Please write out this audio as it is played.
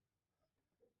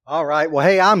All right. Well,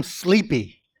 hey, I'm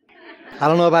sleepy. I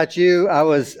don't know about you. I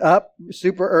was up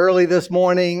super early this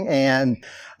morning, and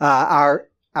our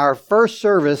first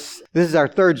service, this is our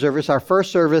third service. Our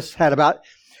first service had about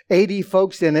 80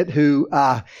 folks in it who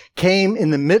came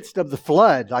in the midst of the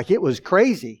flood. Like, it was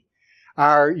crazy.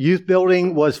 Our youth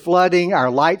building was flooding. Our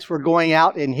lights were going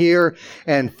out in here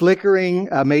and flickering.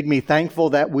 Made me thankful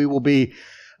that we will be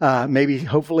maybe,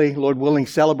 hopefully, Lord willing,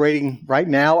 celebrating right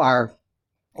now our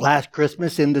last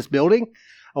Christmas in this building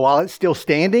while it's still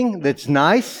standing. That's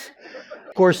nice.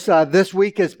 Of course, this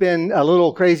week has been a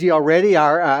little crazy already.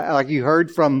 Like you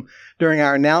heard from during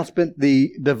our announcement,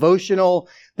 the devotional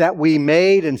that we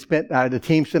made and the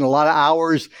team spent a lot of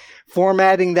hours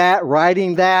formatting that,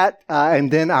 writing that, and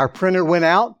then our printer went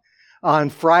out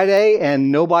on Friday,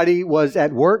 and nobody was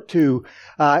at work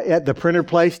at the printer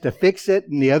place to fix it.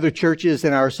 And the other churches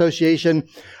in our association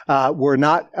were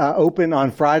not open on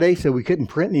Friday, so we couldn't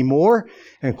print anymore.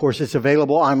 And of course, it's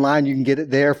available online. You can get it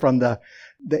there from the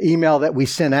email that we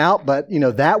sent out. But,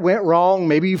 that went wrong.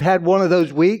 Maybe you've had one of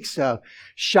those weeks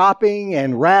shopping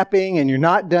and wrapping, and you're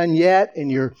not done yet,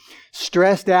 and you're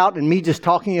stressed out, and me just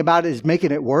talking about it is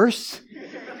making it worse.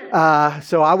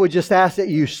 So I would just ask that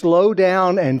you slow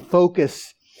down and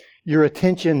focus your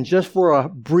attention just for a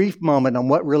brief moment on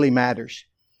what really matters.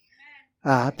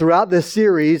 Throughout this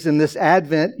series, in this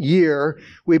Advent year,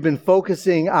 we've been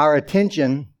focusing our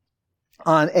attention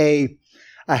on a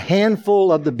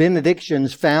handful of the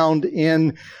benedictions found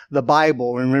in the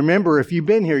Bible. And remember, if you've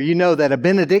been here, you know that a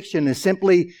benediction is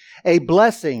simply a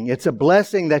blessing. It's a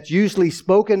blessing that's usually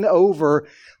spoken over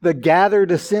the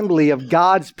gathered assembly of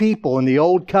God's people. In the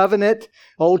Old Covenant,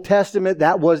 Old Testament,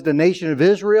 that was the nation of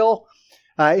Israel.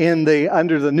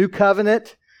 Under the New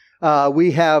Covenant,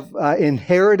 we have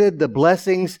inherited the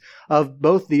blessings of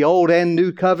both the Old and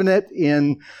New Covenant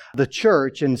in the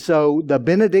church. And so the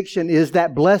benediction is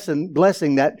that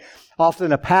blessing that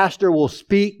often a pastor will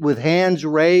speak with hands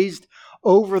raised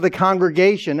over the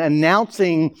congregation,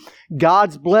 announcing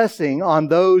God's blessing on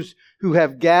those who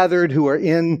have gathered, who are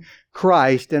in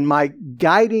Christ. And my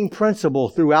guiding principle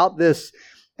throughout this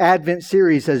Advent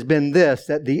series has been this,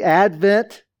 that the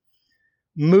Advent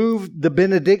moved the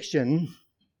benediction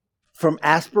from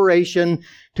aspiration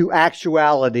to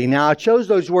actuality. Now, I chose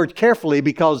those words carefully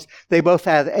because they both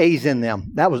have A's in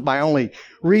them. That was my only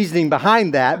reasoning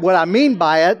behind that. What I mean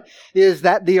by it is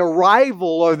that the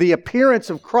arrival or the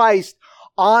appearance of Christ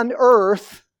on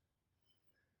earth,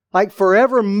 like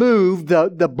forever moved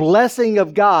the blessing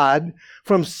of God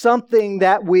from something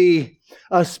that we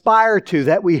aspire to,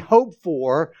 that we hope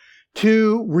for,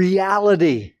 to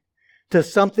reality, to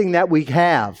something that we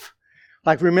have.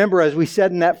 Like, remember, as we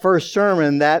said in that first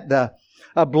sermon, that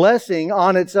a blessing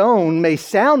on its own may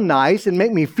sound nice and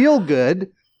make me feel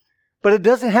good, but it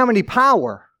doesn't have any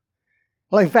power.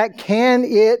 Well, in fact, can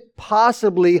it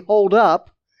possibly hold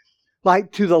up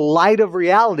like to the light of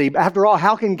reality? After all,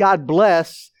 how can God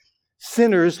bless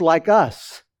sinners like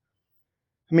us?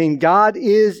 I mean, God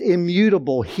is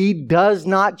immutable. He does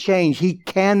not change. He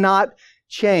cannot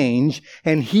change,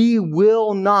 and He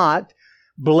will not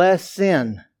bless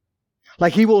sin.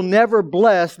 Like, He will never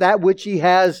bless that which He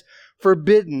has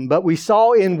forbidden. But we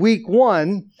saw in week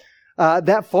 1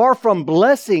 that far from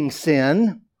blessing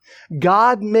sin,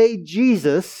 God made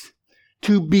Jesus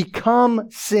to become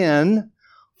sin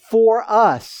for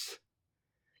us.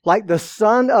 Like the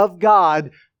Son of God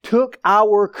took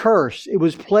our curse. It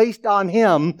was placed on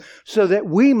Him so that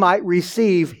we might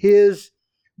receive His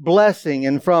blessing.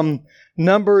 And from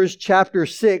Numbers chapter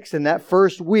 6, in that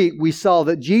first week, we saw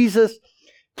that Jesus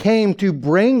came to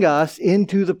bring us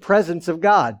into the presence of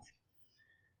God,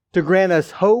 to grant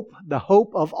us hope, the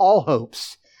hope of all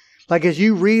hopes. Like, as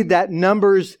you read that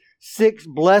Numbers 6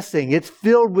 blessing, it's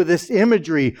filled with this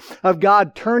imagery of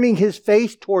God turning His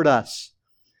face toward us,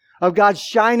 of God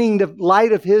shining the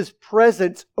light of His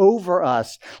presence over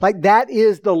us. Like, that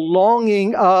is the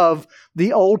longing of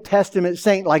the Old Testament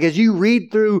saint. Like, as you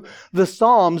read through the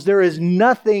Psalms, there is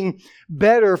nothing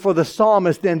better for the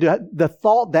psalmist than the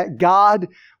thought that God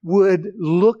would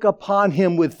look upon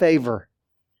him with favor.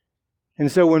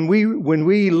 And so when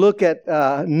we look at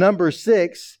number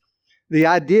 6, the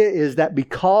idea is that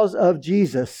because of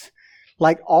Jesus,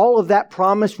 like all of that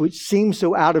promise which seems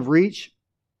so out of reach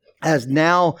has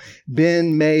now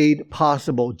been made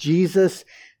possible. Jesus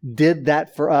did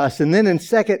that for us. And then in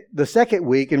the second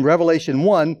week in Revelation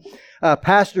 1,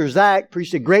 Pastor Zach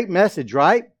preached a great message,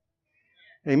 right?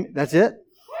 That's it?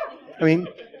 I mean,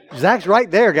 Zach's right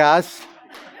there, guys.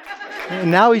 And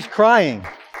now he's crying.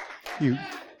 Man,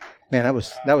 that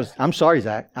was, I'm sorry,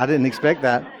 Zach. I didn't expect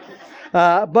that.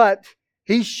 But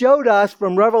He showed us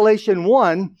from Revelation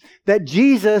 1 that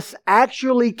Jesus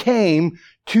actually came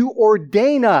to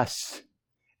ordain us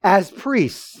as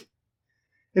priests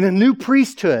in a new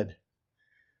priesthood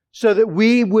so that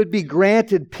we would be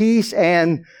granted peace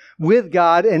and with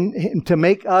God and to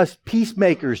make us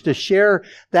peacemakers, to share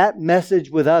that message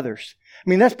with others. I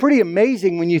mean, that's pretty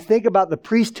amazing when you think about the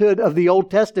priesthood of the Old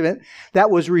Testament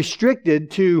that was restricted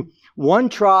to one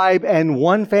tribe and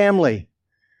one family.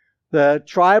 The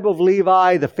tribe of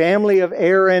Levi, the family of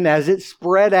Aaron, as it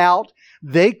spread out,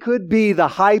 they could be the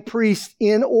high priest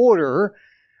in order,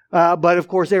 but of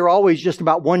course they were always just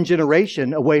about one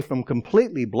generation away from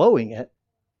completely blowing it.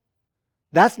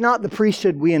 That's not the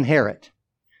priesthood we inherit.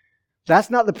 That's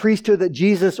not the priesthood that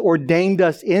Jesus ordained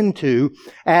us into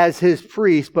as His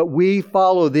priest, but we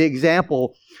follow the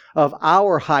example of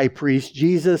our high priest,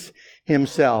 Jesus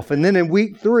Himself. And then in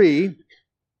week 3,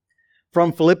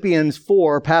 from Philippians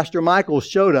 4, Pastor Michael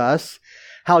showed us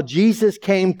how Jesus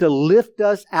came to lift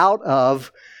us out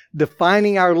of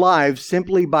defining our lives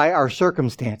simply by our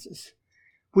circumstances,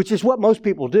 which is what most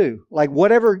people do. Like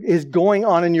whatever is going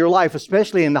on in your life,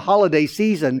 especially in the holiday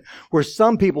season, where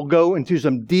some people go into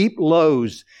some deep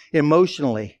lows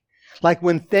emotionally. Like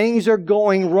when things are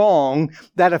going wrong,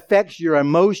 that affects your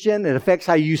emotion. It affects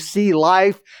how you see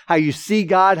life, how you see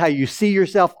God, how you see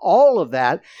yourself, all of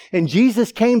that. And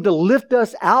Jesus came to lift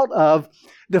us out of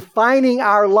defining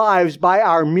our lives by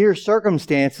our mere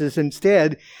circumstances.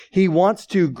 Instead, He wants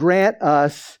to grant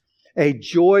us a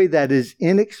joy that is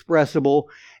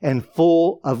inexpressible and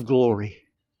full of glory.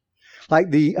 Like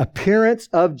the appearance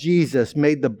of Jesus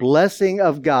made the blessing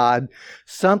of God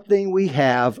something we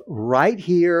have right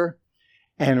here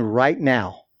and right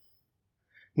now.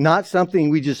 Not something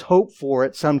we just hope for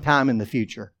at some time in the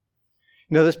future.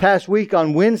 You know, this past week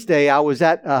on Wednesday, I was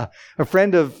at a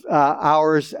friend of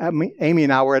ours, Amy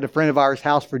and I were at a friend of ours'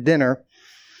 house for dinner,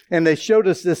 and they showed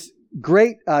us this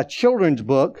great children's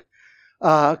book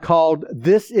called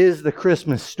This Is the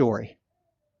Christmas Story.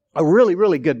 A really,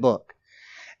 really good book.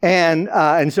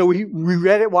 And so we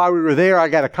read it while we were there. I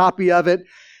got a copy of it.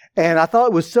 And I thought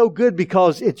it was so good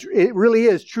because it really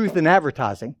is truth in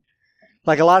advertising.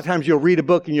 Like a lot of times you'll read a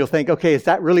book and you'll think, okay, is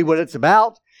that really what it's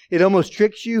about? It almost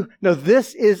tricks you. No,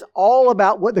 this is all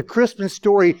about what the Christmas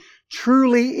story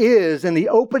truly is. And the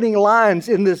opening lines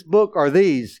in this book are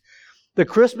these. The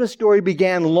Christmas story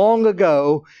began long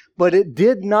ago, but it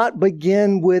did not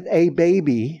begin with a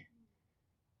baby.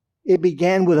 It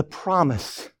began with a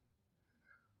promise.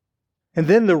 And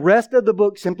then the rest of the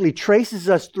book simply traces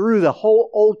us through the whole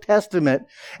Old Testament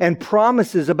and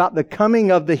promises about the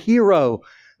coming of the hero,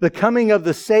 the coming of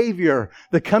the Savior,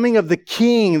 the coming of the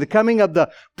King, the coming of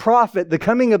the prophet, the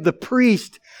coming of the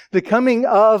priest, the coming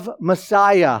of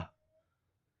Messiah.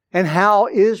 And how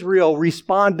Israel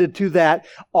responded to that,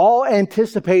 all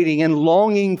anticipating and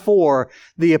longing for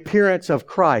the appearance of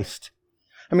Christ.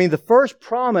 I mean, the first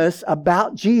promise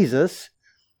about Jesus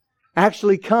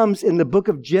actually comes in the book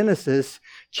of Genesis,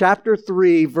 chapter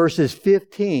 3, verses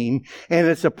 15. And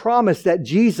it's a promise that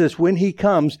Jesus, when He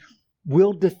comes,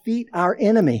 will defeat our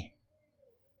enemy.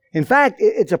 In fact,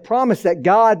 it's a promise that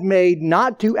God made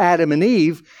not to Adam and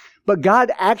Eve, but God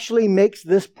actually makes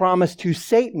this promise to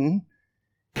Satan,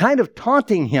 kind of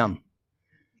taunting him.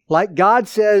 Like God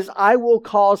says, I will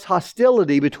cause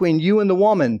hostility between you and the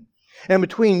woman, and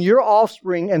between your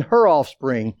offspring and her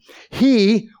offspring.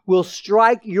 He will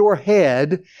strike your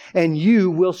head, and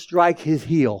you will strike his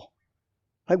heel.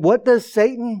 Like what does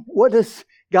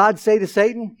God say to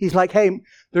Satan? He's like, hey,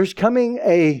 there's coming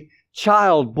a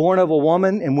child born of a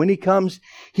woman, and when he comes,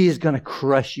 he is going to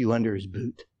crush you under his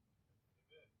boot.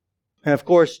 And of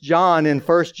course, John in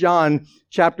 1 John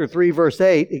chapter 3, verse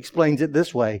 8 explains it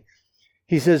this way.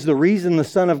 He says, the reason the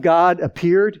Son of God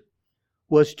appeared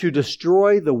was to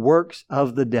destroy the works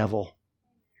of the devil.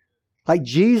 Like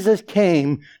Jesus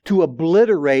came to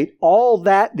obliterate all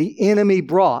that the enemy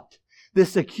brought.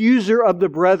 This accuser of the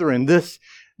brethren, this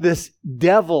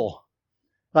devil.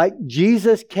 Like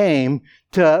Jesus came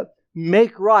to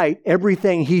make right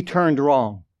everything he turned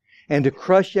wrong and to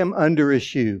crush him under his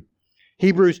shoe.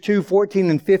 Hebrews 2, 14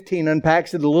 and 15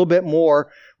 unpacks it a little bit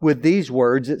more with these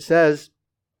words. It says,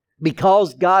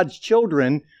 because God's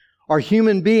children are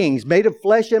human beings made of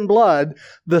flesh and blood,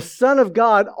 the Son of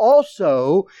God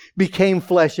also became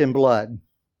flesh and blood.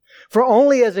 For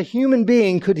only as a human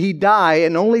being could He die,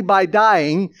 and only by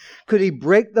dying could He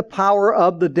break the power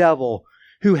of the devil,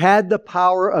 who had the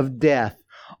power of death.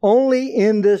 Only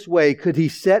in this way could He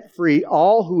set free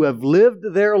all who have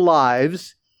lived their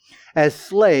lives as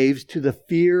slaves to the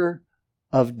fear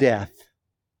of death.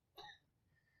 I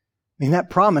mean, that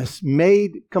promise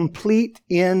made complete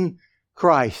in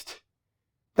Christ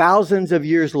thousands of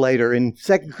years later. In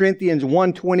 2 Corinthians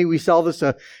 1:20, we saw this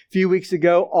a few weeks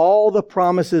ago. All the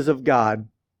promises of God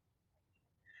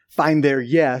find their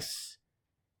yes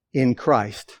in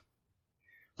Christ.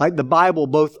 Like the Bible,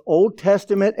 both Old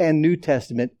Testament and New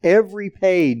Testament, every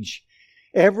page,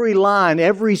 every line,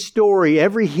 every story,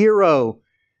 every hero,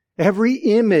 every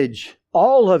image,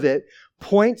 all of it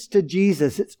points to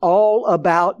Jesus. It's all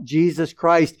about Jesus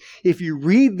Christ. If you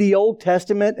read the Old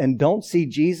Testament and don't see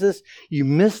Jesus, you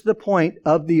miss the point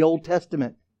of the Old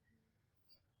Testament.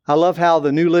 I love how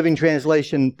the New Living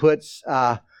Translation puts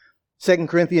 2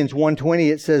 Corinthians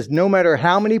 1:20. It says, no matter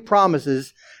how many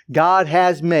promises God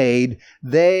has made,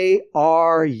 they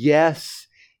are yes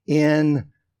in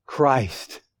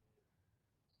Christ.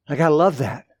 Like, I love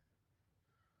that.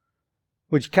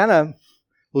 Which kind of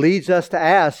leads us to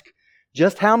ask,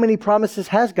 just how many promises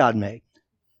has God made? I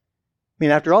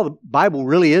mean, after all, the Bible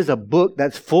really is a book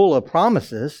that's full of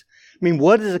promises. I mean,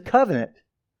 what is a covenant?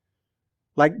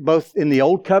 Like both in the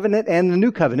Old Covenant and the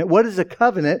New Covenant. What is a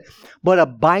covenant but a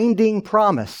binding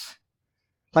promise?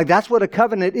 Like, that's what a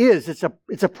covenant is.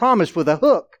 It's a promise with a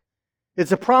hook.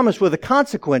 It's a promise with a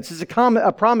consequence. It's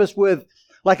a promise with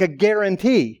like a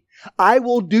guarantee. I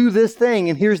will do this thing,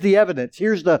 and here's the evidence.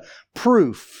 Here's the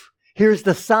proof. Here's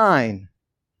the sign.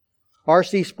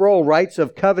 R.C. Sproul writes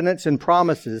of covenants and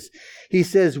promises. He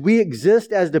says, we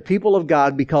exist as the people of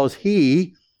God because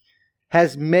He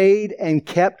has made and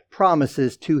kept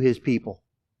promises to His people.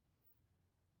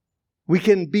 We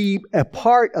can be a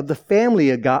part of the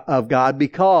family of God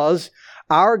because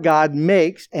our God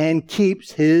makes and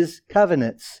keeps His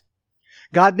covenants.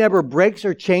 God never breaks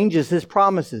or changes His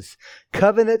promises.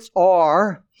 Covenants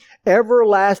are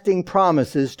everlasting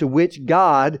promises to which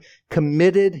God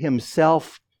committed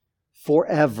Himself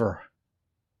forever.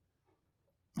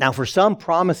 Now, for some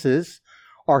promises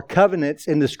or covenants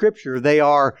in the Scripture, they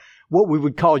are what we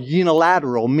would call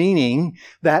unilateral, meaning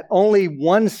that only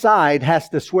one side has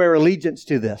to swear allegiance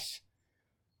to this.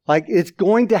 Like, it's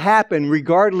going to happen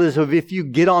regardless of if you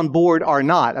get on board or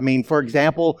not. I mean, for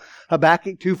example,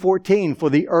 Habakkuk 2:14,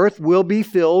 for the earth will be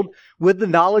filled with the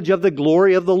knowledge of the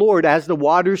glory of the Lord as the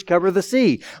waters cover the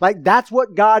sea. Like, that's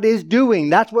what God is doing.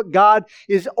 That's what God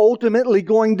is ultimately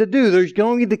going to do. There's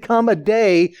going to come a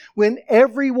day when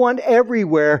everyone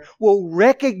everywhere will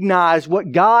recognize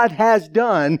what God has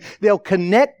done. They'll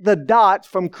connect the dots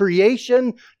from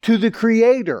creation to the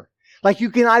Creator. Like,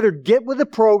 you can either get with the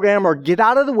program or get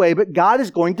out of the way, but God is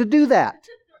going to do that.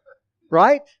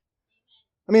 Right?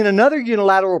 I mean, another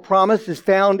unilateral promise is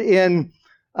found in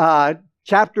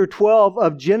chapter 12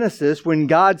 of Genesis when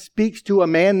God speaks to a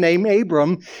man named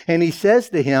Abram, and He says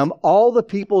to him, all the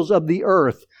peoples of the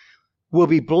earth will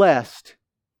be blessed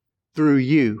through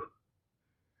you.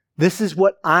 This is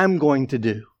what I'm going to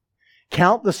do.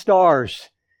 Count the stars.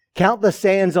 Count the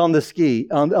sands on the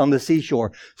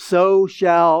seashore. So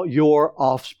shall your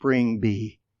offspring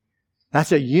be.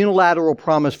 That's a unilateral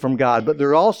promise from God. But there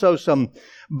are also some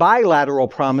bilateral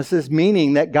promises,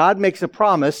 meaning that God makes a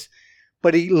promise,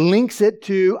 but He links it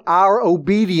to our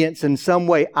obedience in some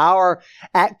way, our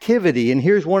activity. And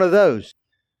here's one of those.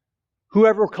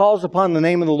 Whoever calls upon the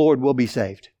name of the Lord will be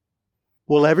saved.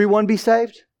 Will everyone be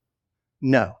saved?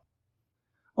 No.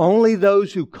 Only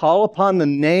those who call upon the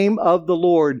name of the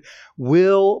Lord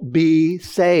will be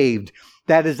saved.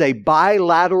 That is a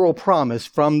bilateral promise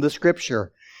from the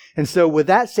Scripture. And so with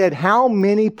that said, how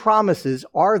many promises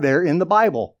are there in the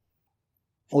Bible?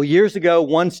 Well, years ago,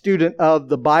 one student of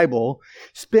the Bible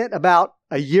spent about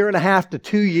 1.5 to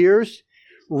 2 years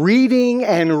reading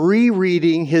and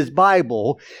rereading his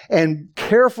Bible and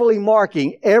carefully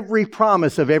marking every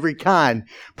promise of every kind.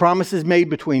 Promises made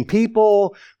between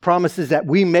people, promises that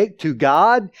we make to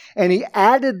God, and he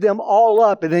added them all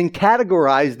up and then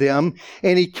categorized them,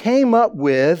 and he came up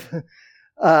with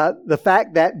the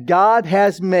fact that God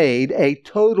has made a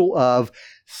total of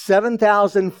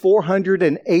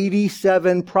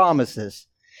 7,487 promises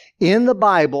in the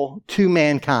Bible to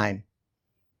mankind.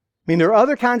 I mean, there are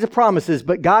other kinds of promises,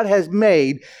 but God has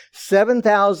made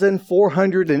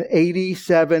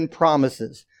 7,487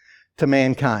 promises to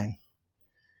mankind.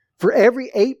 For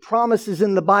every 8 promises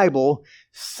in the Bible,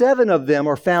 7 of them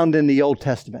are found in the Old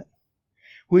Testament.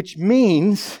 Which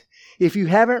means, if you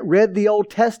haven't read the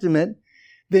Old Testament,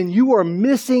 then you are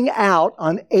missing out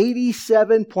on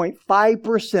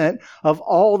 87.5% of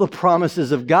all the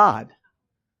promises of God.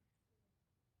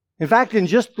 In fact, in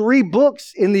just 3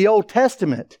 books in the Old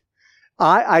Testament,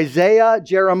 Isaiah,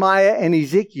 Jeremiah, and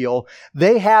Ezekiel,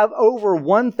 they have over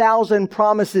 1,000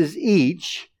 promises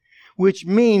each, which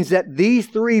means that these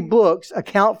 3 books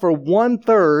account for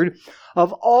 1/3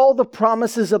 of all the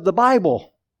promises of the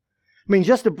Bible. I I mean,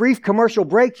 just a brief commercial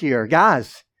break here.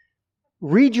 Guys,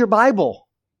 read your Bible.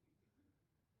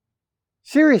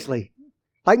 Seriously.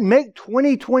 Like, make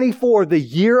 2024 the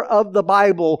year of the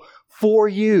Bible for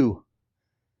you.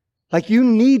 Like, you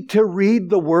need to read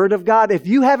the Word of God. If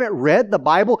you haven't read the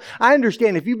Bible, I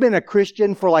understand if you've been a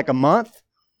Christian for like a month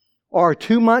or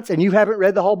 2 months and you haven't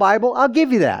read the whole Bible, I'll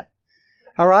give you that.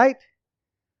 All right?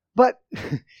 But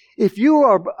if you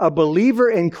are a believer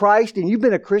in Christ and you've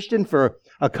been a Christian for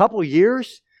a couple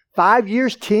years, 5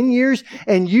 years, 10 years,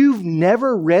 and you've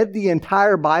never read the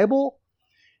entire Bible,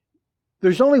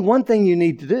 there's only one thing you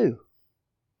need to do.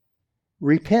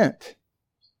 Repent.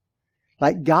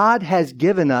 Like, God has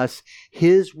given us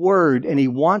His Word and He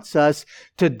wants us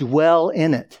to dwell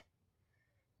in it.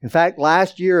 In fact,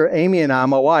 last year, Amy and I,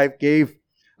 my wife, gave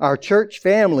our church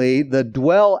family the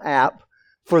Dwell app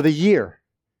for the year.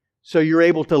 So you're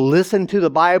able to listen to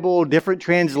the Bible, different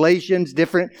translations,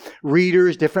 different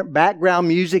readers, different background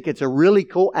music. It's a really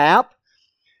cool app.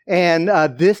 And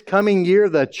this coming year,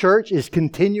 the church is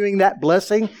continuing that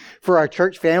blessing for our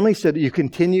church family so that you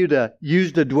continue to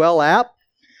use the Dwell app.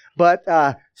 But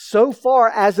so far,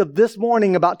 as of this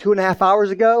morning, about 2.5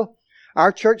 hours ago,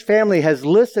 our church family has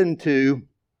listened to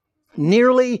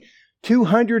nearly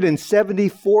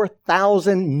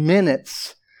 274,000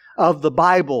 minutes of the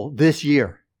Bible this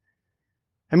year.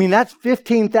 I mean, that's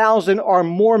 15,000 or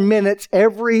more minutes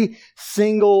every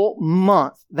single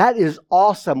month. That is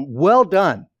awesome. Well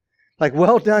done. Like,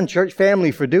 well done, church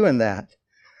family, for doing that.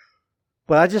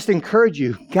 But I just encourage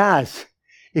you, guys,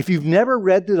 if you've never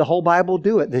read through the whole Bible,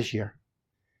 do it this year.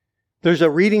 There's a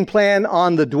reading plan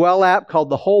on the Dwell app called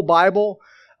The Whole Bible,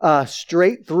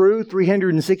 straight through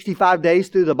 365 days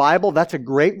through the Bible. That's a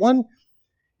great one.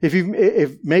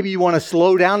 If maybe you want to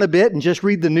slow down a bit and just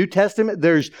read the New Testament,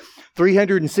 there's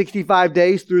 365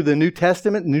 days through the New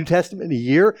Testament a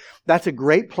year. That's a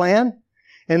great plan.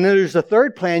 And then there's a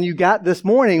third plan you got this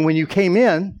morning when you came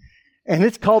in, and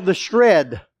it's called the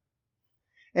Shred.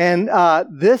 And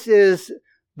this is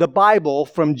the Bible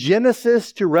from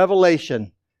Genesis to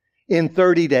Revelation in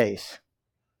 30 days.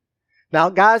 Now,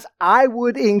 guys, I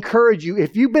would encourage you,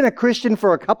 if you've been a Christian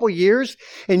for a couple years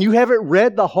and you haven't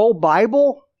read the whole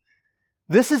Bible,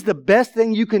 this is the best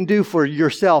thing you can do for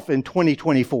yourself in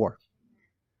 2024.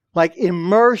 Like,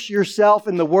 immerse yourself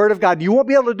in the Word of God. You won't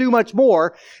be able to do much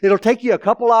more. It'll take you a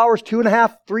couple hours,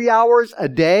 2.5, 3 hours a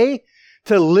day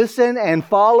to listen and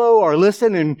follow or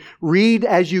listen and read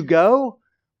as you go.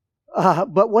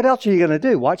 But what else are you going to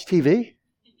do? Watch TV?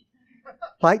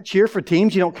 Like, cheer for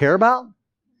teams you don't care about?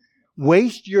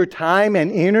 Waste your time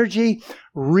and energy?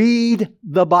 Read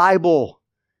the Bible.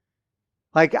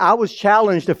 Like, I was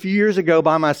challenged a few years ago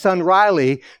by my son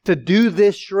Riley to do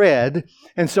this shred.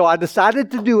 And so I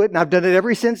decided to do it, and I've done it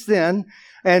ever since then.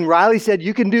 And Riley said,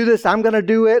 you can do this. I'm going to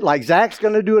do it. Like, Zach's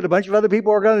going to do it. A bunch of other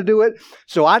people are going to do it.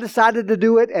 So I decided to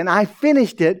do it, and I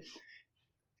finished it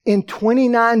in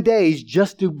 29 days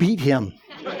just to beat him.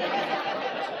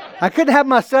 I couldn't have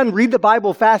my son read the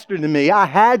Bible faster than me. I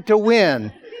had to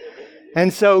win.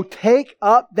 And so take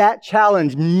up that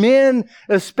challenge. Men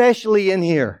especially in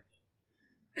here.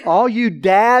 All you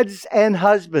dads and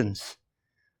husbands,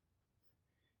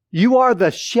 you are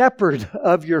the shepherd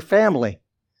of your family,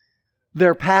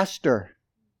 their pastor.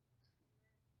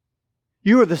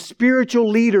 You are the spiritual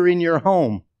leader in your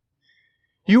home.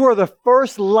 You are the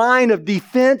first line of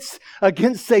defense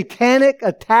against satanic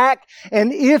attack.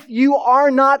 And if you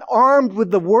are not armed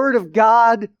with the Word of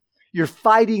God, you're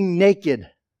fighting naked.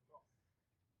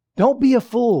 Don't be a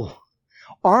fool.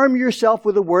 Arm yourself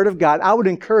with the Word of God. I would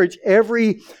encourage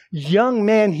every young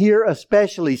man here,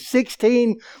 especially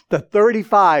 16 to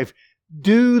 35,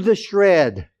 do the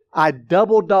shred. I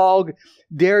double dog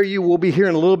dare you. We'll be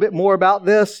hearing a little bit more about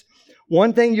this.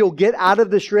 One thing you'll get out of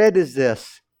the shred is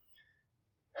this.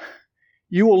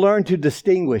 You will learn to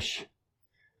distinguish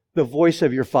the voice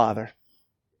of your Father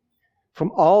from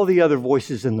all the other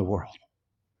voices in the world.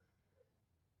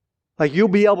 Like, you'll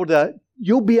be able to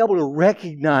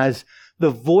recognize the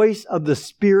voice of the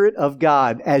Spirit of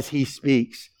God as He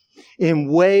speaks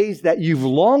in ways that you've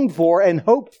longed for and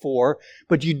hoped for,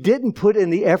 but you didn't put in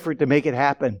the effort to make it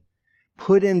happen.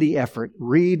 Put in the effort.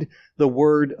 Read the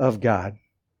Word of God.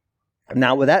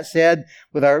 Now, with that said,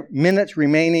 with our minutes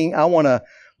remaining, I want to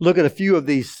look at a few of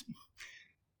these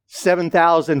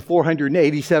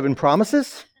 7,487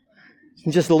 promises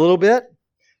in just a little bit.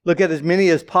 Look at as many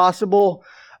as possible.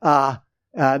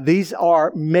 These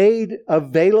are made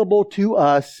available to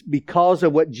us because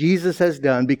of what Jesus has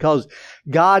done, because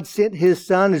God sent His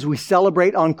Son as we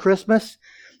celebrate on Christmas.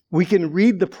 We can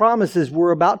read the promises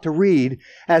we're about to read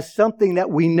as something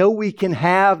that we know we can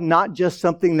have, not just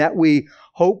something that we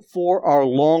hope for or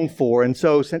long for. And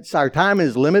so since our time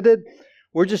is limited,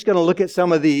 we're just going to look at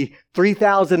some of the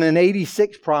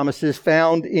 3,086 promises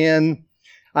found in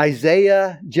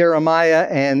Isaiah, Jeremiah,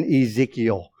 and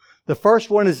Ezekiel. The first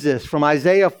one is this, from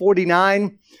Isaiah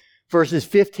 49, verses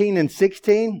 15 and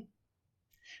 16.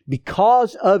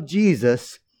 Because of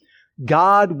Jesus,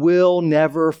 God will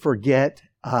never forget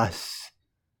us.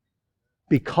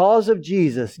 Because of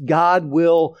Jesus, God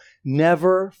will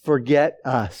never forget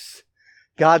us.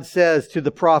 God says to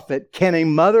the prophet, can a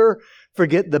mother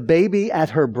forget the baby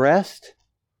at her breast?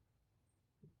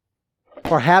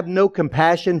 Or have no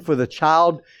compassion for the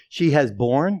child she has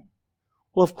borne?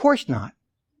 Well, of course not.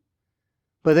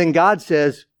 But then God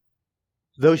says,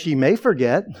 though she may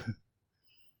forget,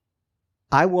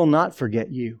 I will not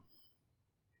forget you.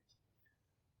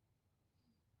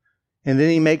 And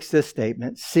then he makes this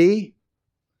statement, see,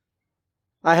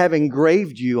 I have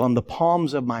engraved you on the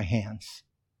palms of my hands.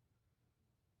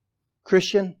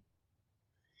 Christian,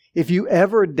 if you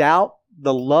ever doubt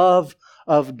the love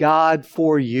of God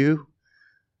for you,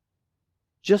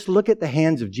 just look at the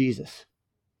hands of Jesus.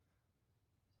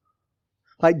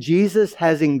 Like Jesus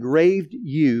has engraved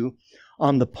you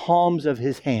on the palms of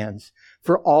His hands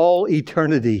for all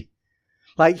eternity.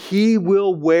 Like He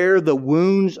will wear the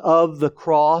wounds of the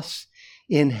cross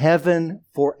in heaven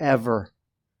forever.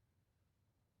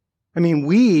 I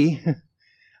mean,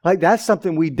 that's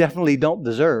something we definitely don't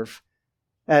deserve.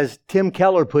 As Tim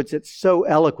Keller puts it so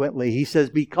eloquently, he says,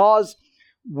 because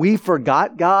we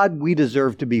forgot God, we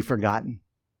deserve to be forgotten.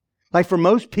 Like for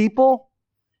most people,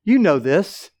 you know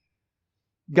this,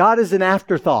 God is an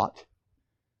afterthought.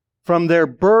 From their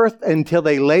birth until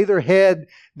they lay their head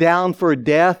down for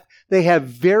death, they have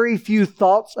very few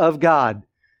thoughts of God.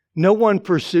 No one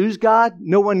pursues God.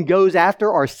 No one goes after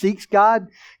or seeks God.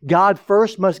 God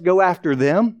first must go after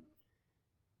them.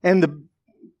 And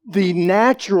the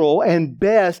natural and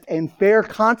best and fair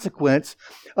consequence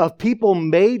of people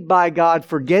made by God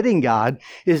forgetting God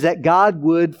is that God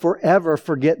would forever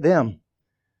forget them.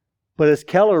 But as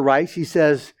Keller writes, he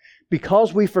says,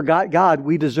 because we forgot God,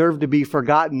 we deserve to be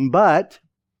forgotten. But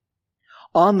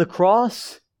on the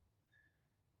cross,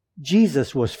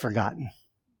 Jesus was forgotten,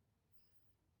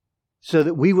 so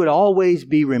that we would always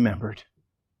be remembered.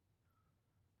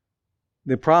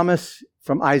 The promise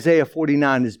from Isaiah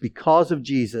 49 is because of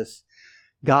Jesus,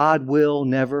 God will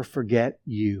never forget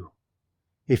you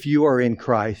if you are in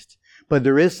Christ. But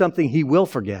there is something He will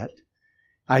forget.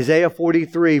 Isaiah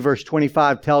 43 verse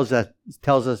 25 tells us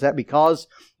that because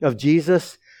of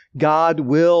Jesus, God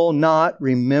will not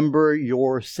remember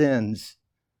your sins.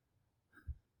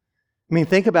 I mean,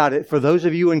 think about it. For those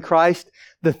of you in Christ,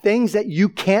 the things that you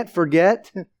can't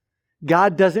forget,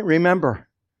 God doesn't remember.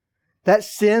 That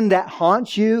sin that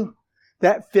haunts you,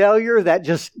 that failure that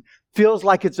just feels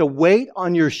like it's a weight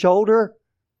on your shoulder,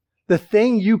 the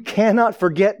thing you cannot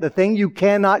forget, the thing you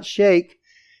cannot shake,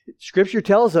 Scripture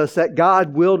tells us that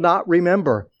God will not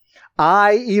remember.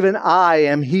 Even I,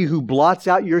 am He who blots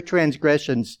out your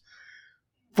transgressions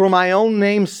for my own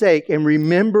name's sake and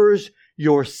remembers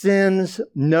your sins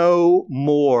no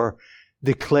more,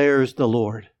 declares the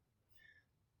Lord.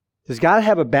 Does God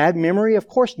have a bad memory? Of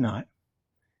course not.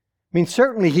 I mean,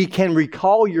 certainly He can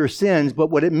recall your sins,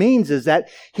 but what it means is that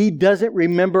He doesn't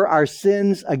remember our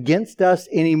sins against us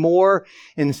anymore.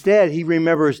 Instead, He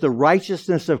remembers the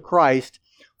righteousness of Christ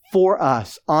for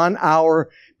us on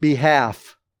our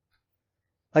behalf.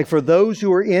 Like for those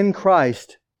who are in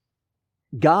Christ,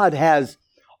 God has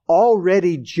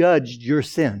already judged your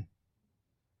sin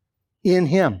in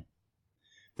Him,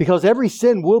 because every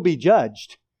sin will be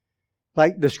judged.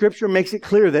 Like the Scripture makes it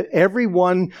clear that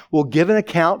everyone will give an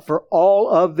account for all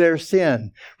of their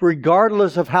sin,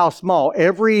 regardless of how small.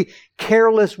 Every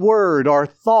careless word or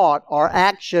thought or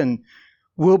action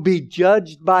will be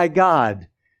judged by God.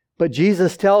 But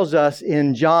Jesus tells us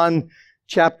in John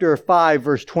chapter 5,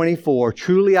 verse 24,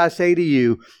 truly I say to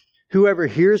you, whoever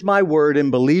hears my word and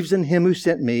believes in Him who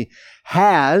sent me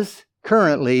has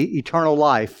currently eternal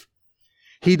life.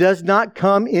 He does not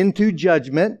come into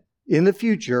judgment in the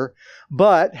future,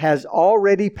 but has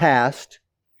already passed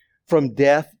from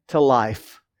death to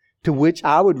life. To which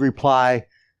I would reply,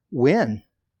 when?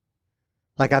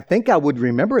 Like, I think I would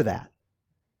remember that,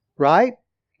 right?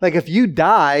 Like if you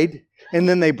died and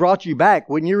then they brought you back,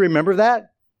 wouldn't you remember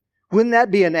that? Wouldn't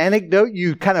that be an anecdote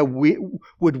you kind of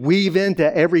would weave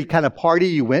into every kind of party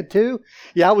you went to?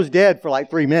 Yeah, I was dead for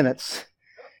like 3 minutes.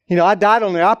 You know, I died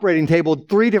on the operating table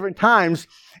 3 different times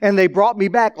and they brought me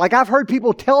back. Like I've heard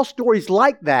people tell stories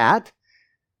like that.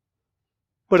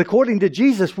 But according to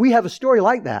Jesus, we have a story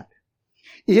like that.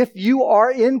 If you are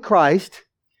in Christ,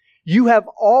 you have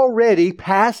already,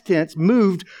 past tense,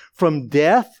 moved from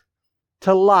death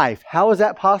to life. How is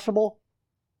that possible?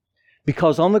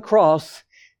 Because on the cross,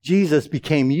 Jesus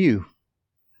became you.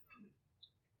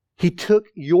 He took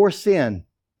your sin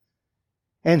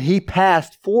and He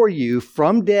passed for you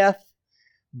from death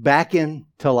back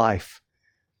into life.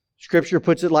 Scripture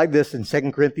puts it like this in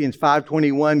 2 Corinthians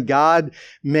 5:21. God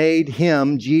made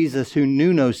Him, Jesus, who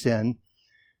knew no sin,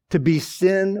 to be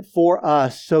sin for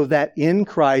us, so that in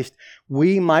Christ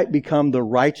we might become the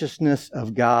righteousness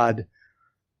of God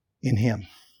in Him.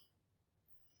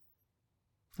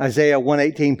 Isaiah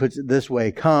 1:18 puts it this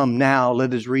way. Come now,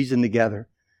 let us reason together.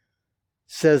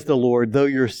 Says the Lord, though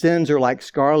your sins are like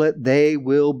scarlet, they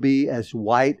will be as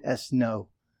white as snow.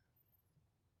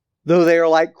 Though they are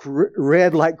like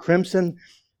red like crimson,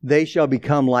 they shall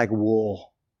become like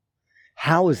wool.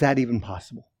 How is that even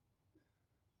possible?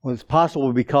 Well, it's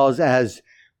possible because as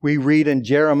we read in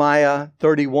Jeremiah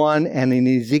 31 and in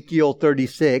Ezekiel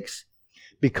 36,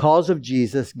 because of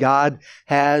Jesus, God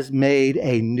has made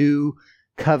a new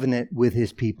covenant with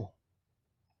His people.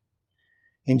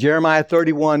 In Jeremiah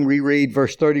 31, we read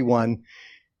verse 31,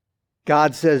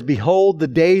 God says, behold, the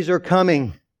days are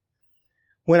coming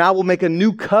when I will make a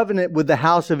new covenant with the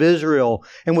house of Israel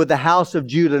and with the house of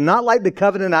Judah, not like the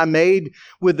covenant I made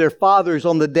with their fathers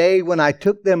on the day when I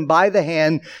took them by the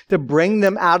hand to bring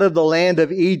them out of the land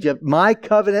of Egypt. My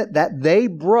covenant that they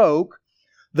broke,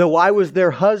 though I was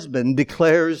their husband,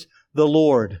 declares the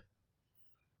Lord.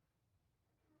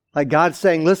 Like God's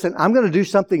saying, listen, I'm going to do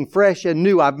something fresh and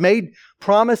new. I've made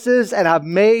promises and I've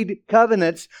made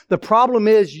covenants. The problem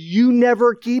is you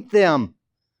never keep them.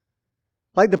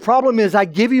 Like the problem is I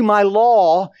give you my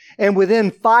law and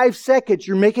within 5 seconds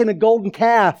you're making a golden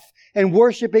calf and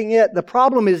worshiping it. The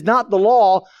problem is not the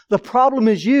law. The problem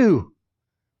is you.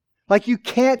 Like you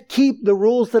can't keep the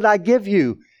rules that I give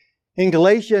you. In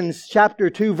Galatians chapter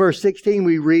 2 verse 16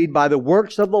 we read, by the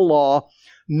works of the law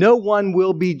no one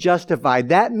will be justified.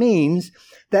 That means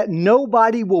that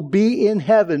nobody will be in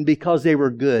heaven because they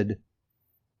were good.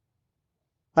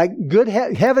 Like good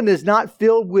heaven is not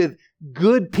filled with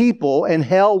good people and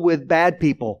hell with bad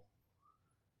people.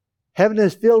 Heaven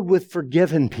is filled with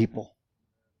forgiven people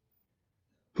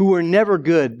who were never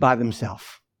good by themselves.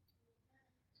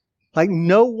 Like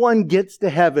no one gets to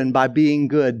heaven by being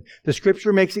good. The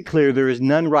Scripture makes it clear there is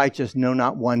none righteous, no,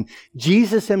 not one.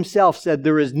 Jesus Himself said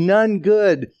there is none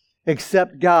good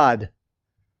except God.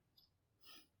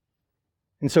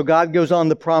 And so God goes on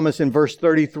to promise in verse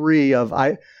 33 of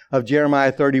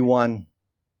Jeremiah 31.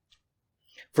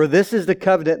 For this is the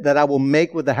covenant that I will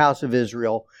make with the house of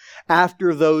Israel.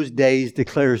 After those days,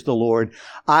 declares the Lord,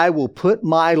 I will put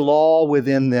my law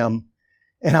within them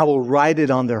and I will write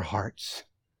it on their hearts.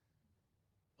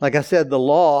 Like I said, the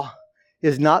law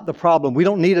is not the problem. We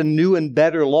don't need a new and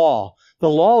better law. The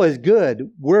law is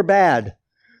good. We're bad.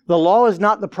 The law is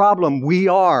not the problem. We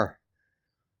are.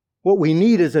 What we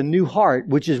need is a new heart,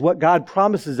 which is what God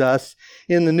promises us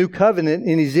in the new covenant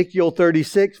in Ezekiel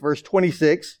 36, verse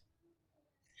 26.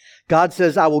 God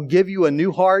says, I will give you a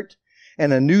new heart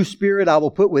and a new spirit I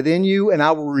will put within you, and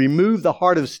I will remove the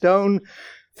heart of stone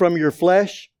from your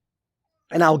flesh,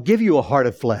 and I'll give you a heart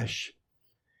of flesh.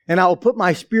 And I will put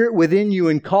my spirit within you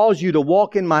and cause you to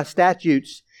walk in my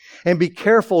statutes and be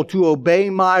careful to obey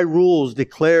my rules,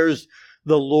 declares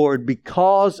the Lord.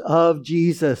 Because of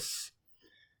Jesus,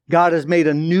 God has made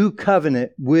a new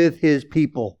covenant with His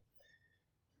people.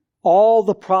 All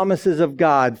the promises of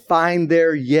God find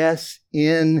their yes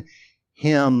in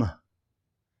Him.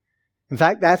 In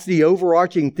fact, that's the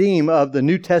overarching theme of the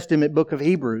New Testament book of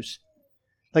Hebrews.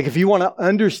 Like if you want to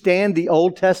understand the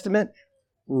Old Testament,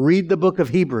 read the book of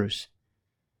Hebrews.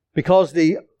 Because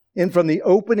from the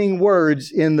opening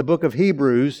words in the book of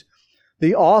Hebrews,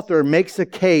 the author makes a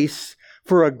case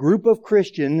for a group of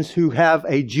Christians who have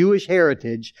a Jewish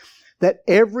heritage that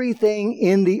everything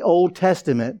in the Old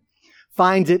Testament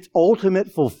finds its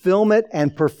ultimate fulfillment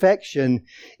and perfection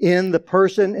in the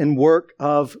person and work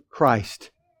of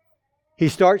Christ. He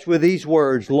starts with these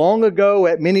words, long ago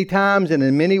at many times and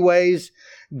in many ways,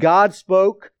 God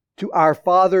spoke to our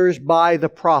fathers by the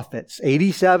prophets.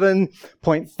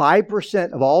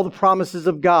 87.5% of all the promises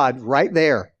of God right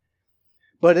there.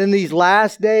 But in these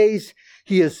last days,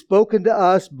 He has spoken to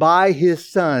us by His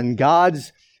Son,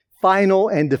 God's final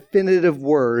and definitive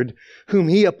word, whom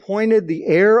He appointed the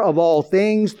heir of all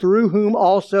things, through whom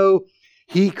also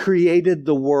He created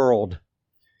the world.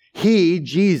 He,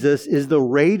 Jesus, is the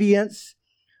radiance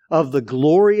of the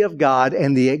glory of God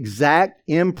and the exact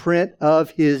imprint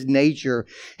of His nature.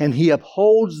 And He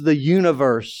upholds the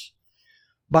universe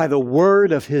by the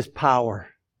word of His power.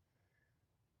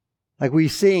 Like we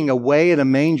sing, away in a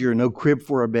manger, no crib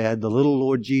for a bed, the little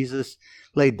Lord Jesus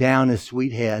laid down His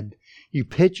sweet head. You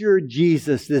picture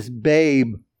Jesus, this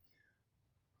babe,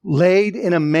 laid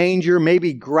in a manger,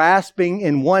 maybe grasping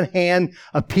in one hand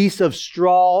a piece of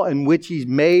straw in which He's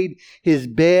made His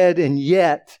bed, and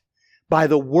yet, by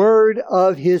the word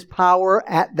of His power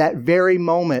at that very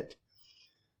moment,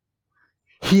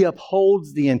 He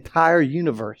upholds the entire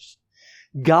universe.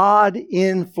 God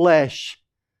in flesh.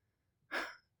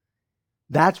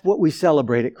 That's what we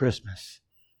celebrate at Christmas.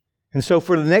 And so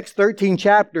for the next 13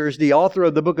 chapters, the author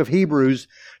of the book of Hebrews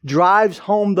drives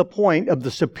home the point of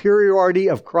the superiority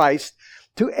of Christ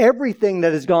to everything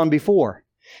that has gone before.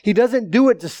 He doesn't do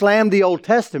it to slam the Old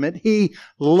Testament. He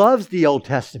loves the Old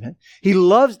Testament. He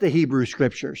loves the Hebrew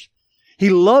Scriptures. He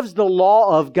loves the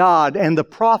law of God and the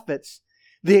prophets,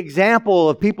 the example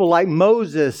of people like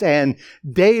Moses and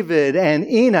David and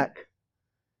Enoch.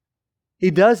 He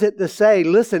does it to say,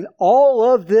 listen, all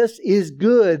of this is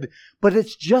good, but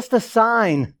it's just a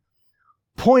sign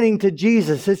pointing to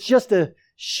Jesus. It's just a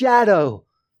shadow,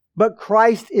 but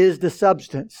Christ is the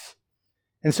substance.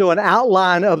 And so an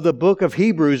outline of the book of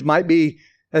Hebrews might be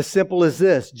as simple as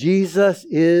this. Jesus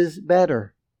is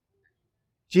better.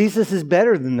 Jesus is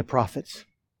better than the prophets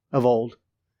of old.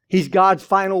 He's God's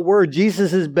final word.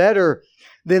 Jesus is better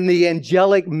than the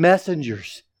angelic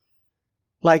messengers.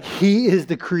 Like He is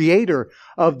the creator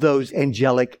of those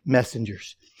angelic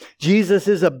messengers. Jesus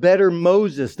is a better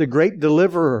Moses, the great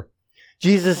deliverer.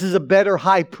 Jesus is a better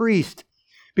high priest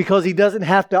because He doesn't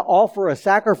have to offer a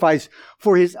sacrifice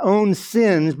for His own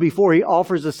sins before He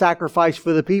offers a sacrifice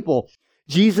for the people.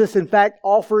 Jesus, in fact,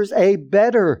 offers a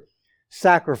better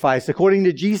sacrifice. According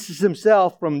to Jesus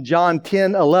Himself from John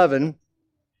 10:11,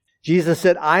 Jesus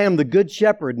said, I am the good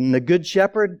shepherd, and the good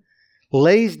shepherd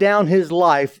lays down His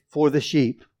life for the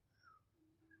sheep.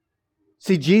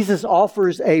 See, Jesus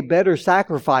offers a better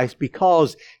sacrifice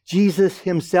because Jesus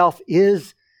Himself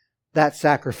is that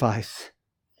sacrifice.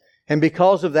 And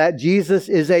because of that, Jesus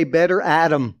is a better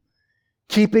Adam,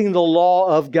 keeping the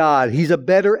law of God. He's a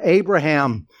better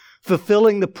Abraham,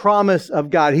 fulfilling the promise of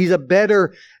God. He's a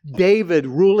better David,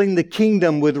 ruling the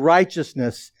kingdom with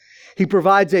righteousness. He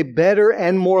provides a better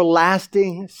and more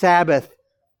lasting Sabbath.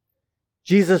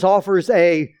 Jesus offers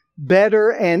a better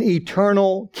and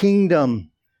eternal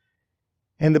kingdom.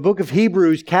 And the book of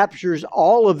Hebrews captures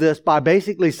all of this by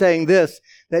basically saying this,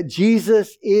 that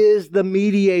Jesus is the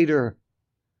mediator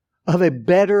of a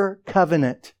better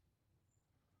covenant.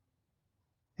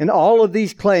 And all of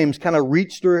these claims kind of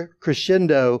reach their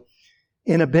crescendo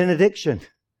in a benediction,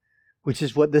 which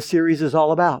is what this series is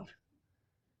all about.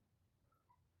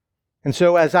 And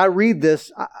so as I read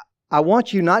this, I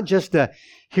want you not just to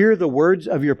hear the words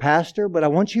of your pastor, but I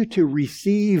want you to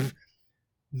receive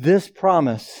this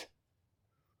promise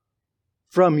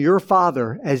from your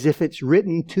Father as if it's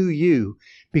written to you.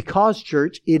 Because,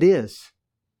 church, it is.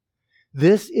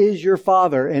 This is your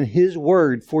Father and His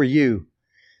word for you.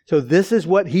 So this is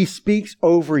what He speaks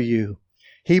over you.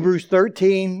 Hebrews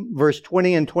 13, verse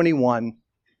 20 and 21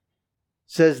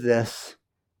 says this.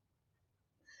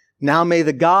 Now may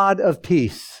the God of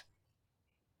peace,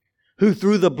 who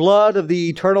through the blood of the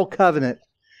eternal covenant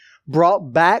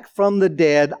brought back from the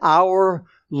dead our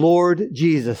Lord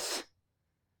Jesus,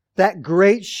 that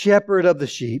great shepherd of the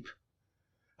sheep,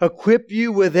 equip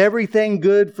you with everything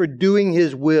good for doing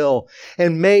His will,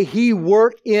 and may He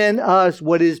work in us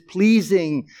what is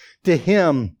pleasing to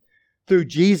Him through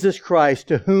Jesus Christ,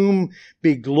 to whom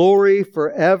be glory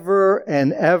forever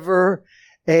and ever.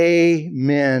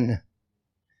 Amen.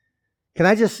 Can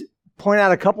I just point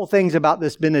out a couple things about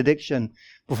this benediction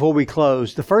before we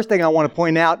close? The first thing I want to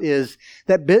point out is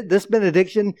that this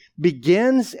benediction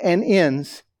begins and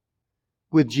ends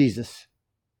with Jesus.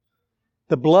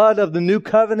 The blood of the new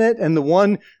covenant and the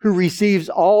one who receives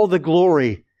all the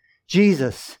glory,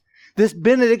 Jesus. This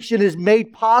benediction is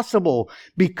made possible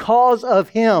because of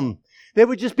Him. They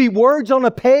would just be words on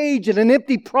a page and an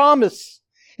empty promise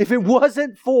if it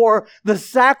wasn't for the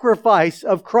sacrifice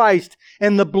of Christ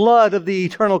and the blood of the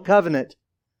eternal covenant.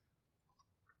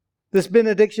 This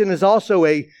benediction is also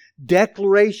a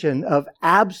declaration of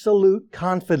absolute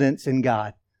confidence in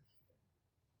God.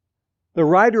 The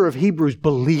writer of Hebrews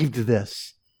believed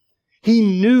this. He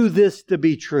knew this to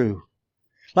be true.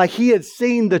 Like he had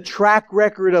seen the track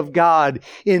record of God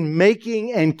in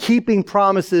making and keeping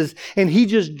promises, and he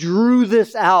just drew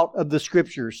this out of the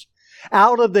Scriptures,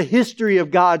 out of the history of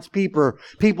God's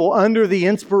people under the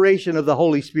inspiration of the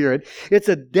Holy Spirit. It's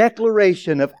a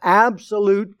declaration of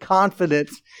absolute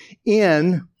confidence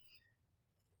in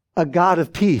a God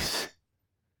of peace.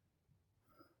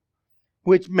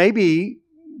 which maybe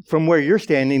from where you're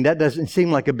standing, that doesn't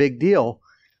seem like a big deal.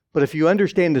 But if you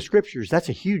understand the Scriptures, that's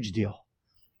a huge deal.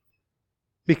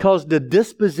 Because the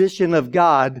disposition of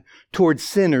God towards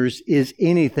sinners is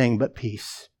anything but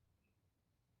peace.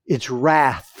 It's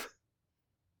wrath.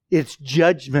 It's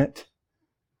judgment.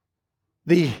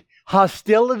 The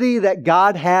hostility that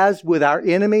God has with our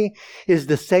enemy is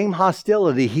the same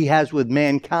hostility He has with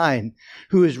mankind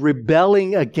who is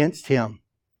rebelling against Him.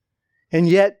 And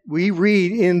yet we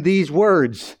read in these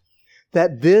words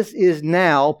that this is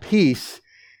now peace,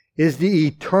 is the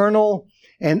eternal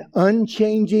and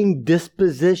unchanging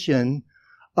disposition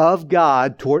of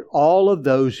God toward all of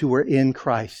those who are in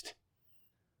Christ.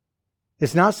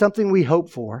 It's not something we hope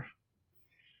for.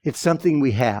 It's something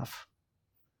we have.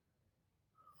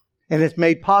 And it's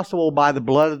made possible by the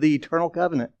blood of the eternal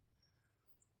covenant.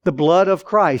 The blood of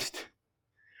Christ,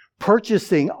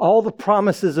 purchasing all the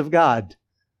promises of God.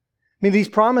 I mean, these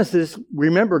promises,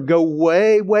 remember, go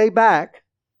way, way back.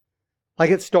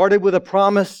 Like it started with a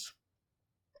promise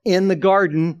in the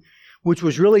garden, which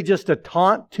was really just a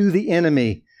taunt to the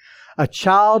enemy. A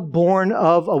child born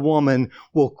of a woman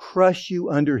will crush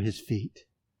you under his feet.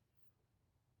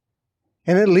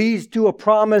 And it leads to a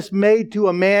promise made to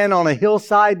a man on a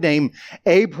hillside named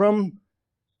Abram.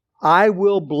 I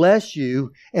will bless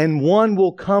you, and one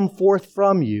will come forth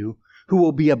from you who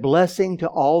will be a blessing to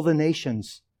all the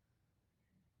nations.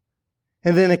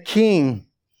 And then a king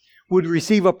would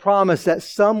receive a promise that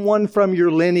someone from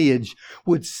your lineage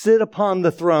would sit upon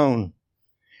the throne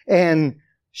and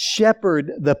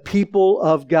shepherd the people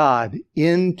of God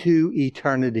into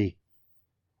eternity.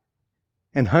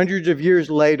 And hundreds of years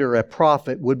later, a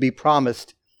prophet would be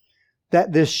promised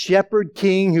that this shepherd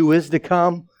king who is to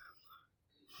come,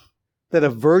 that a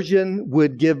virgin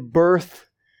would give birth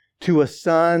to a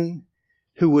son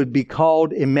who would be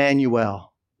called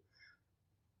Emmanuel,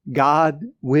 God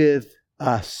with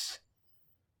us.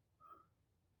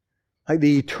 Like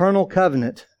the eternal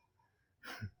covenant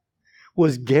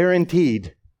was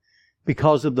guaranteed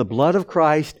because of the blood of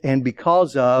Christ and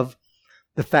because of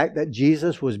the fact that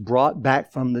Jesus was brought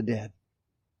back from the dead.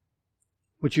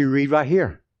 Which you read right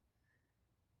here.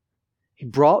 He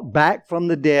brought back from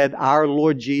the dead our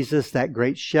Lord Jesus, that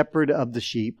great shepherd of the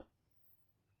sheep.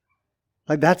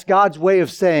 Like that's God's way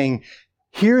of saying,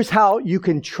 here's how you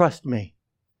can trust me.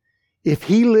 If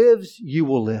He lives, you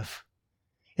will live.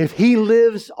 If He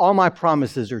lives, all my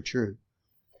promises are true.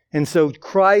 And so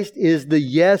Christ is the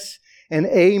yes and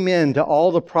amen to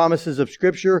all the promises of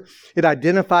Scripture. It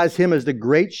identifies Him as the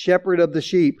great shepherd of the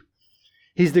sheep.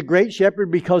 He's the great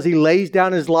shepherd because He lays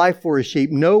down His life for His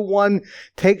sheep. No one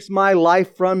takes my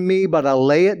life from me, but I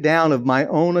lay it down of my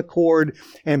own accord.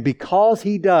 And because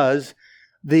He does,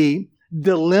 the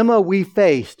dilemma we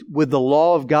faced with the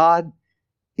law of God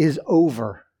is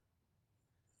over.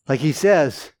 Like He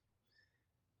says,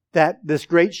 that this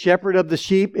great shepherd of the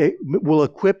sheep will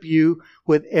equip you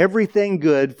with everything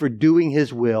good for doing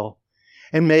His will.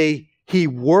 And may He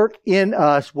work in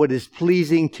us what is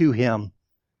pleasing to Him.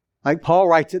 Like Paul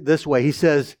writes it this way. He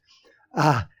says,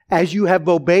 as you have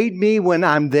obeyed me when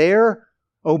I'm there,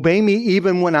 obey me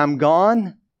even when I'm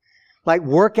gone. Like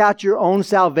work out your own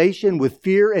salvation with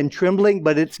fear and trembling.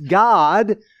 But it's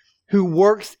God who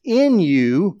works in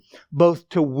you both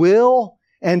to will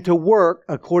and to work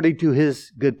according to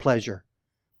His good pleasure.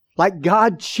 Like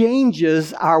God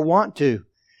changes our want to.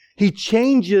 He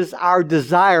changes our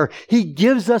desire. He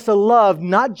gives us a love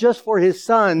not just for His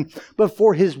Son, but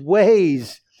for His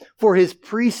ways, for His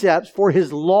precepts, for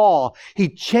His law. He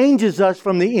changes us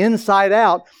from the inside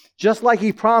out, just like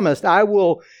He promised. I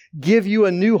will give you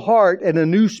a new heart and a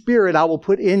new spirit I will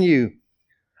put in you.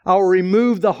 I will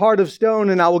remove the heart of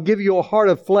stone and I will give you a heart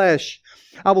of flesh.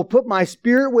 I will put my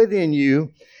spirit within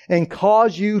you and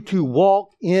cause you to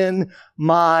walk in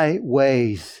my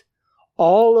ways.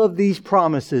 All of these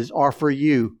promises are for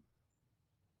you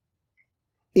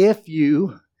if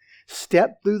you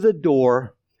step through the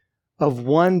door of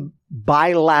one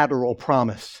bilateral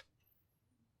promise.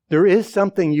 There is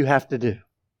something you have to do.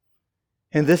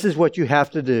 And this is what you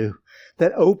have to do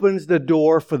that opens the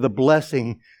door for the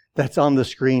blessing that's on the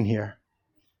screen here.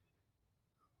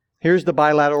 Here's the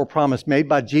bilateral promise made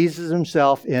by Jesus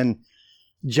Himself in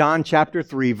John chapter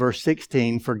 3, verse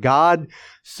 16. For God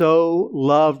so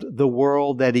loved the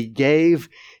world that He gave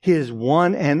His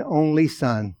one and only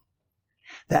Son,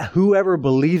 that whoever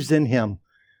believes in Him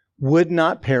would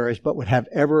not perish, but would have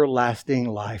everlasting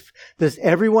life. Does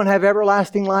everyone have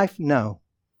everlasting life? No.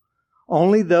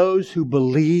 Only those who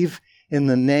believe in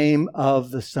the name of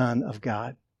the Son of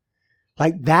God.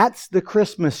 Like that's the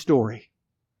Christmas story.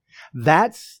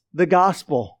 That's the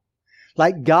gospel.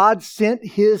 Like God sent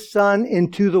His Son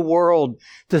into the world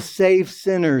to save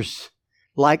sinners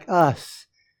like us.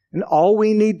 And all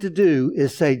we need to do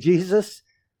is say, Jesus,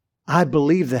 I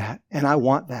believe that and I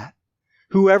want that.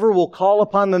 Whoever will call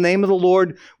upon the name of the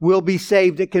Lord will be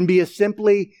saved. It can be as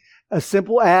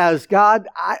simple as, God,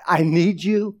 I need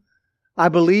you. I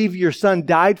believe your Son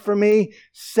died for me.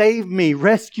 Save me,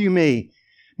 rescue me,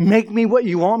 make me what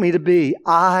you want me to be.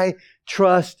 I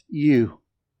trust you.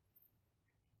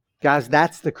 Guys,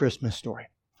 that's the Christmas story.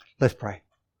 Let's pray.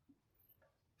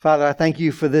 Father, I thank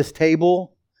you for this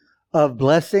table of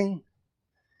blessing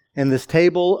and this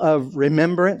table of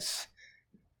remembrance.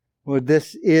 Lord,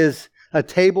 this is a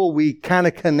table we kind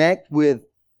of connect with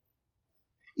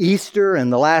Easter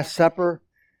and the Last Supper,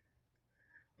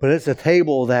 but it's a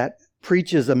table that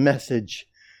preaches a message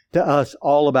to us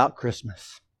all about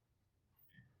Christmas.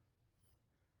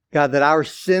 God, that our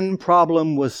sin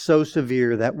problem was so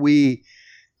severe that we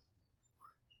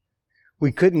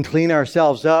couldn't clean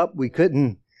ourselves up. We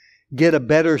couldn't get a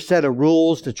better set of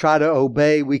rules to try to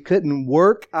obey. We couldn't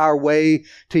work our way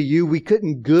to you. We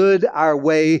couldn't good our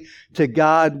way to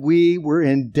God. We were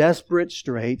in desperate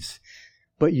straits,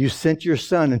 but you sent your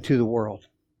Son into the world.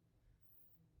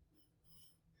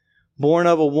 Born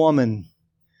of a woman,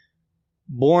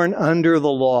 born under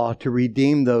the law to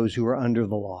redeem those who are under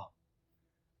the law.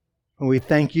 And we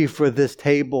thank you for this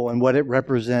table and what it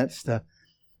represents, the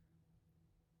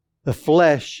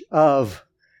flesh of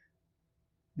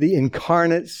the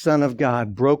incarnate Son of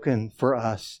God broken for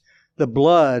us, the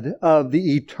blood of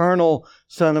the eternal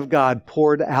Son of God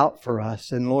poured out for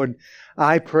us. And Lord,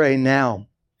 I pray now,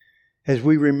 as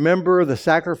we remember the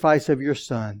sacrifice of your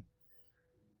Son,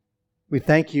 we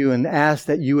thank you and ask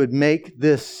that you would make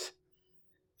this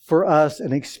for us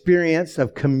an experience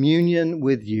of communion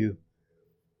with you.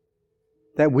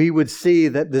 That we would see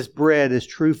that this bread is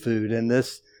true food and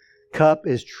this cup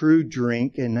is true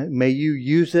drink, and may you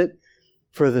use it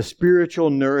for the spiritual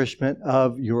nourishment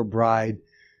of your bride.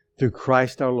 Through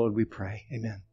Christ our Lord we pray. Amen.